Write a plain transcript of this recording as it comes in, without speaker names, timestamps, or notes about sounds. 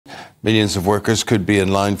Millions of workers could be in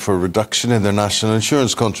line for a reduction in their national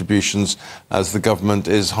insurance contributions as the government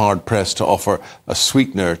is hard-pressed to offer a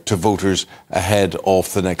sweetener to voters ahead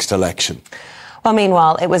of the next election. Well,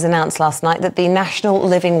 meanwhile, it was announced last night that the national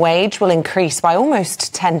living wage will increase by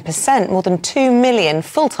almost 10%. More than 2 million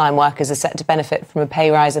full-time workers are set to benefit from a pay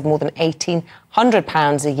rise of more than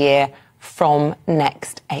 £1,800 a year from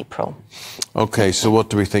next April. OK, so what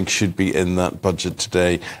do we think should be in that budget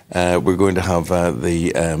today? We're going to have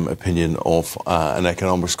the opinion of an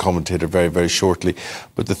economics commentator very, very shortly.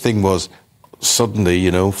 But the thing was, suddenly,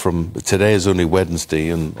 you know, from today is only Wednesday,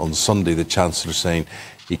 and on Sunday the Chancellor saying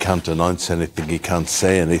he can't announce anything, he can't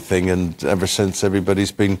say anything, and ever since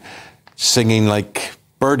everybody's been singing like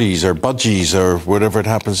birdies or budgies or whatever it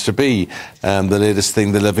happens to be, the latest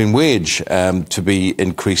thing, the living wage, to be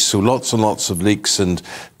increased. So lots and lots of leaks and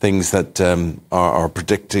things that are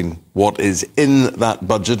predicting what is in that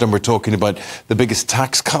budget. And we're talking about the biggest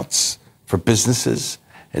tax cuts for businesses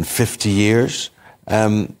in 50 years.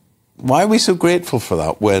 Why are we so grateful for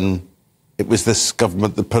that when it was this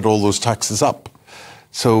government that put all those taxes up?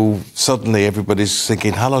 So suddenly everybody's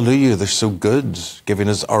thinking, hallelujah, they're so good, giving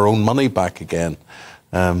us our own money back again.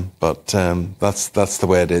 But that's the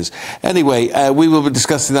way it is. Anyway, we will be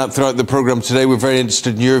discussing that throughout the programme today. We're very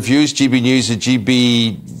interested in your views. gbnews at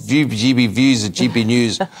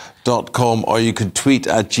gbviews@gbnews.com, or you can tweet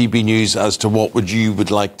at gbnews as to what you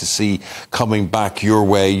would like to see coming back your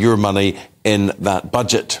way, your money in that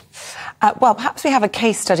budget. Well, perhaps we have a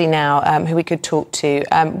case study now who we could talk to.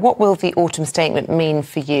 What will the autumn statement mean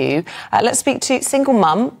for you? Let's speak to single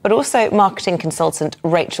mum, but also marketing consultant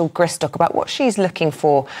Rachel Gristock about what she's looking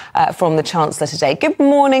for from the Chancellor today. Good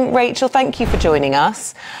morning, Rachel. Thank you for joining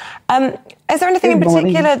us. Is there anything in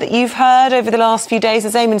particular that you've heard over the last few days,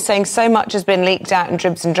 as Eamon's saying, so much has been leaked out in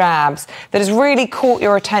dribs and drabs, that has really caught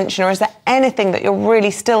your attention, or is there anything that you're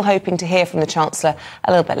really still hoping to hear from the Chancellor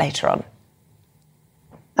a little bit later on?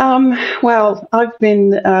 Well, I've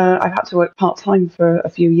had to work part-time for a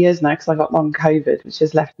few years now because I got long COVID, which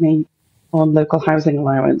has left me on local housing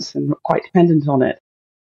allowance and quite dependent on it.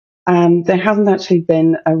 And there hasn't actually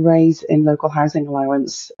been a raise in local housing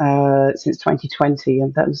allowance since 2020,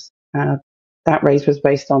 and that raise was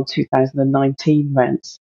based on 2019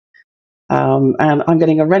 rents. And I'm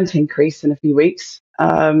getting a rent increase in a few weeks,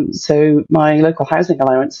 so my local housing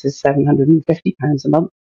allowance is £750 a month.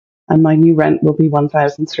 And my new rent will be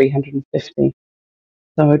 £1,350.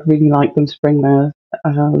 So I'd really like them to bring the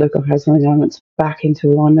local housing allowance back into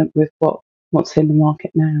alignment with what's in the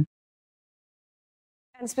market now.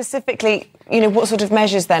 And specifically, you know, what sort of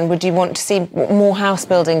measures then would you want to see? More house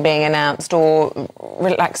building being announced, or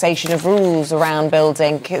relaxation of rules around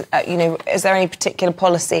building? You know, is there any particular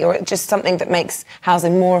policy, or just something that makes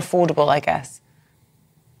housing more affordable, I guess?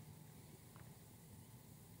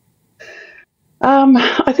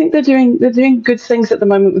 I think they're doing good things at the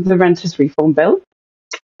moment with the renters reform bill.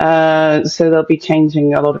 So they'll be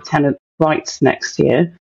changing a lot of tenant rights next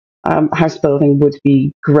year. House building would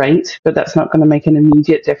be great, but that's not going to make an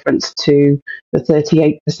immediate difference to the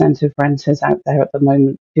 38% of renters out there at the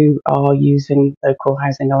moment who are using local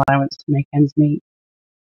housing allowance to make ends meet.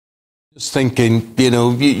 Just thinking, you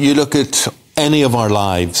know, you look at any of our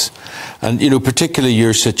lives, and, you know, particularly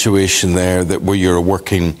your situation there, that where you're a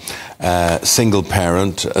working single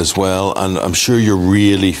parent as well, and I'm sure you're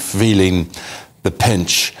really feeling the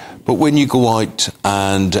pinch. But when you go out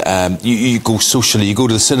and you go socially, you go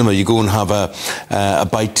to the cinema, you go and have a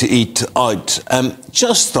bite to eat out,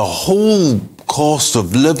 just the whole cost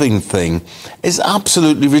of living thing is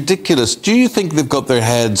absolutely ridiculous. Do you think they've got their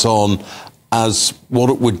heads on as what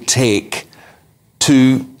it would take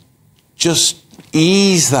to just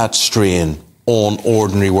ease that strain on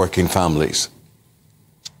ordinary working families?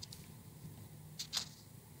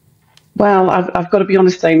 Well, I've got to be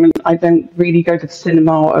honest, Damon, I don't really go to the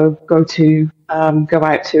cinema or go out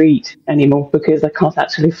to eat anymore because I can't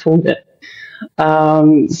actually afford it.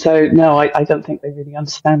 So, no, I don't think they really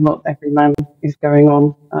understand what every man is going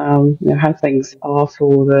on, you know, how things are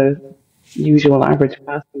for the usual average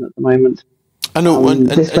person at the moment. I know.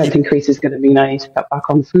 This rent increase is going to mean I need to cut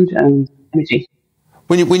back on food and energy.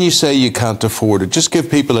 When you say you can't afford it, just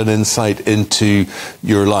give people an insight into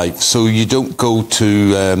your life. So you don't go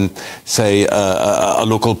to, say, a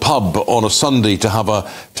local pub on a Sunday to have a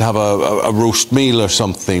roast meal or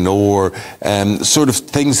something, or sort of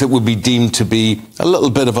things that would be deemed to be a little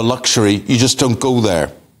bit of a luxury. You just don't go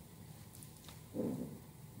there.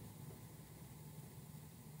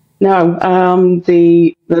 No,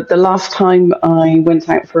 the last time I went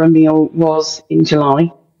out for a meal was in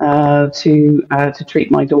July to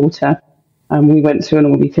treat my daughter. We went to an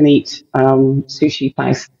all-you-can-eat sushi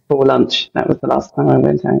place for lunch. That was the last time I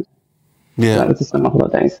went out. Yeah. So that was the summer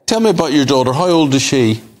holidays. Tell me about your daughter. How old is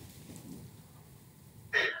she?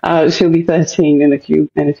 She'll be 13 in a few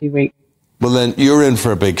weeks. Well, then you're in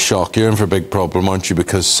for a big shock. You're in for a big problem, aren't you?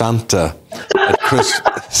 Because Santa at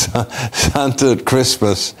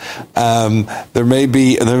Christmas, there may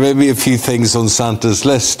be a few things on Santa's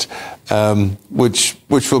list which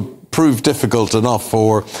will prove difficult enough.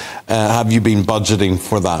 Or have you been budgeting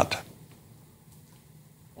for that?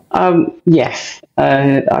 Yes,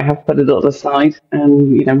 I have put a lot aside,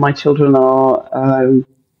 and my children are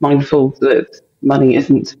mindful that money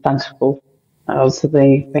isn't plentiful. So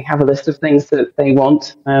they have a list of things that they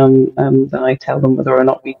want, and I tell them whether or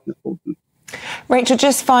not we can afford them. Rachel,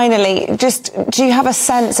 just finally, do you have a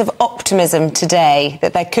sense of optimism today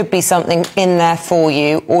that there could be something in there for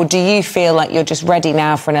you, or do you feel like you're just ready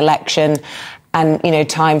now for an election and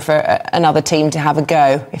time for another team to have a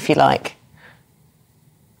go, if you like?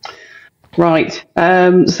 Right.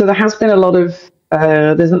 So there has been a lot of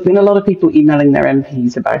there's been a lot of people emailing their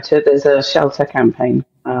MPs about it. There's a shelter campaign.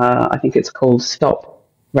 I think it's called Stop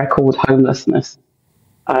Record Homelessness.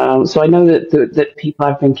 So I know that people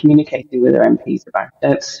have been communicating with their MPs about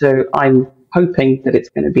it. So I'm hoping that it's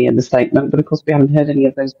going to be in the statement. But of course, we haven't heard any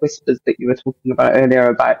of those whispers that you were talking about earlier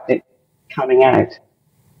about it coming out.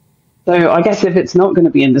 So I guess if it's not going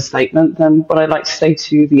to be in the statement, then what I'd like to say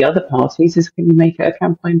to the other parties is, can you make it a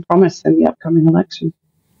campaign promise in the upcoming election?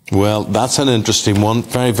 Well, that's an interesting one.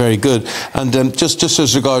 Very, very good. And just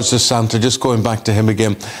as regards to Santa, just going back to him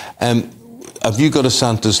again, have you got a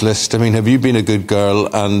Santa's list? I mean, have you been a good girl?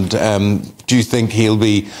 And do you think he'll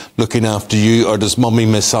be looking after you, or does Mummy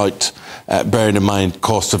miss out, bearing in mind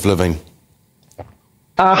cost of living?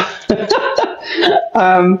 I'm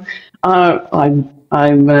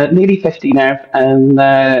nearly 50 now, and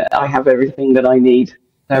I have everything that I need.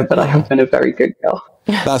 But I have been a very good girl.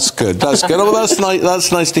 That's good. That's good. Oh, that's nice.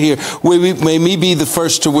 That's nice to hear. May me be the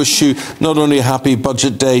first to wish you not only a happy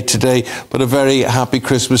budget day today, but a very happy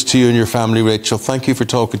Christmas to you and your family, Rachel. Thank you for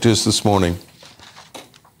talking to us this morning.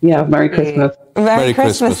 Yeah, Merry Christmas. Merry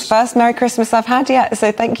Christmas. First Merry Christmas I've had yet,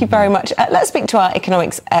 so thank you very much. Let's speak to our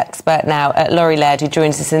economics expert now, Laurie Laird, who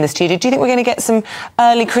joins us in the studio. Do you think we're going to get some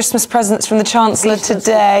early Christmas presents from the Chancellor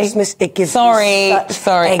today? Christmas, it gives sorry,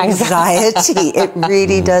 anxiety. It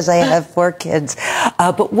really does. I have 4 kids.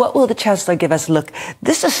 But what will the Chancellor give us? Look,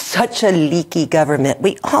 this is such a leaky government.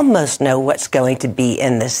 We almost know what's going to be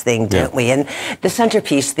in this thing, don't we? And the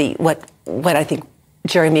centerpiece, what I think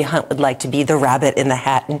Jeremy Hunt would like to be the rabbit in the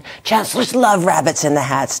hat, and chancellors love rabbits in the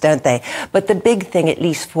hats, don't they? But the big thing, at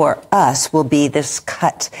least for us, will be this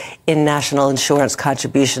cut in national insurance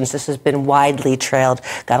contributions. This has been widely trailed.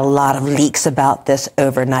 Got a lot of leaks about this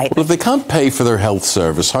overnight. Well, if they can't pay for their health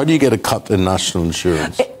service, how do you get a cut in national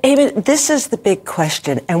insurance? Eamon, this is the big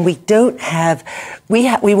question, and we won't have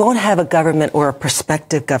a government or a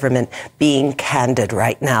prospective government being candid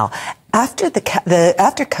right now. After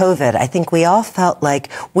COVID, I think we all felt like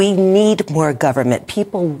we need more government.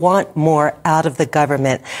 People want more out of the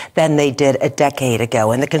government than they did a decade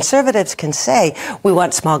ago. And the Conservatives can say, we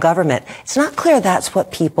want small government. It's not clear that's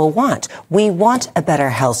what people want. We want a better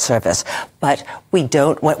health service, but we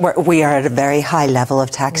don't. We are at a very high level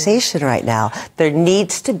of taxation right now. There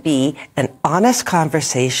needs to be an honest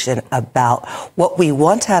conversation about what we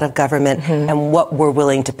want out of government and what we're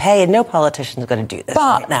willing to pay. And no politician is going to do this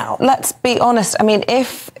right now. Let's be honest. I mean,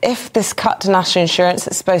 if this cut to national insurance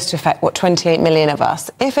is supposed to affect 28 million of us,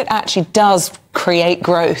 if it actually does create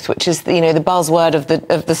growth, which is the buzzword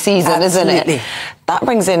of the season, Absolutely. Isn't it? That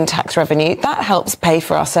brings in tax revenue. That helps pay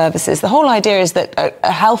for our services. The whole idea is that a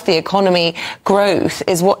healthy economy growth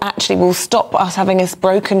is what actually will stop us having this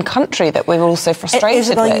broken country that we're all so frustrated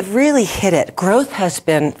Isabel, with. you've really hit it. Growth has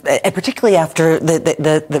been, particularly after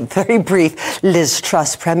the very brief Liz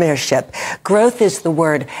Truss premiership, growth is the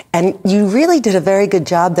word. And you really did a very good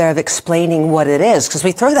job there of explaining what it is, because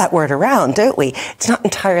we throw that word around, don't we? It's not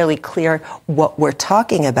entirely clear what we're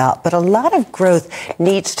talking about, but a lot of growth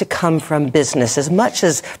needs to come from business. As much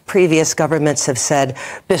as previous governments have said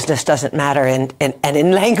business doesn't matter, and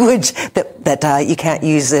in language that you can't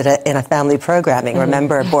use it in a family programming.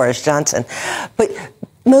 Remember Boris Johnson. But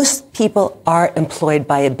most people are employed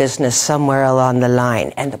by a business somewhere along the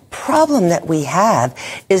line. And the problem that we have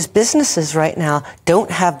is businesses right now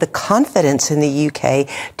don't have the confidence in the UK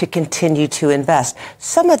to continue to invest.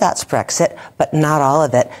 Some of that's Brexit, but not all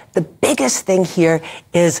of it. The biggest thing here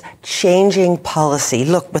is changing policy.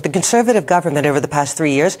 Look, with the Conservative government over the past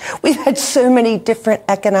 3 years, we've had so many different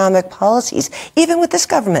economic policies. Even with this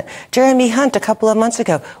government, Jeremy Hunt a couple of months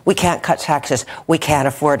ago, we can't cut taxes. We can't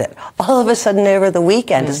afford it. All of a sudden over the weekend,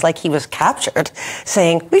 weekend. It's like he was captured,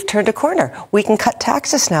 saying, we've turned a corner. We can cut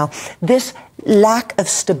taxes now. This lack of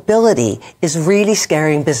stability is really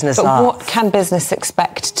scaring business off. But what can business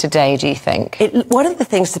expect today, do you think? One of the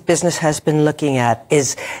things that business has been looking at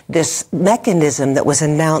is this mechanism that was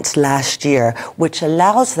announced last year, which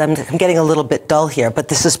allows them to, I'm getting a little bit dull here, but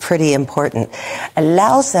this is pretty important,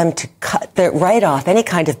 allows them to write off any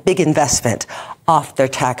kind of big investment off their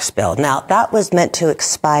tax bill. Now, that was meant to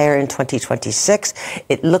expire in 2026.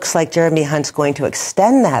 It looks like Jeremy Hunt's going to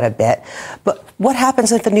extend that a bit. But what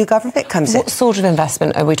happens if the new government comes in? What sort of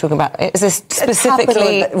investment are we talking about? Is this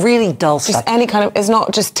specifically capital, really dull stuff? Just any kind of, it's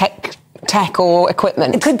not just tech or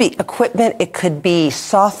equipment? It could be equipment, it could be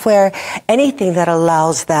software, anything that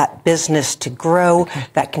allows that business to grow,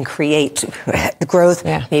 that can create growth,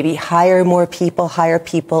 maybe hire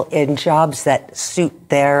people in jobs that suit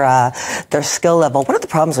their skill level. One of the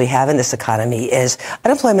problems we have in this economy is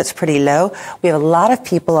unemployment's pretty low. We have a lot of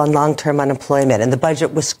people on long-term unemployment, and the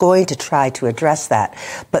budget was going to try to address that.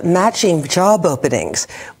 But matching job openings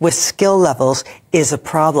with skill levels is a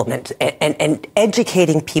problem, and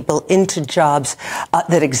educating people into jobs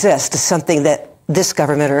that exist is something that this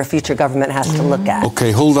government or a future government has to look at.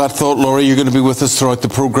 Okay, hold that thought, Laurie. You're going to be with us throughout the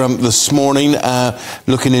programme this morning,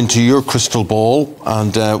 looking into your crystal ball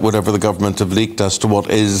and whatever the government have leaked as to what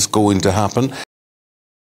is going to happen.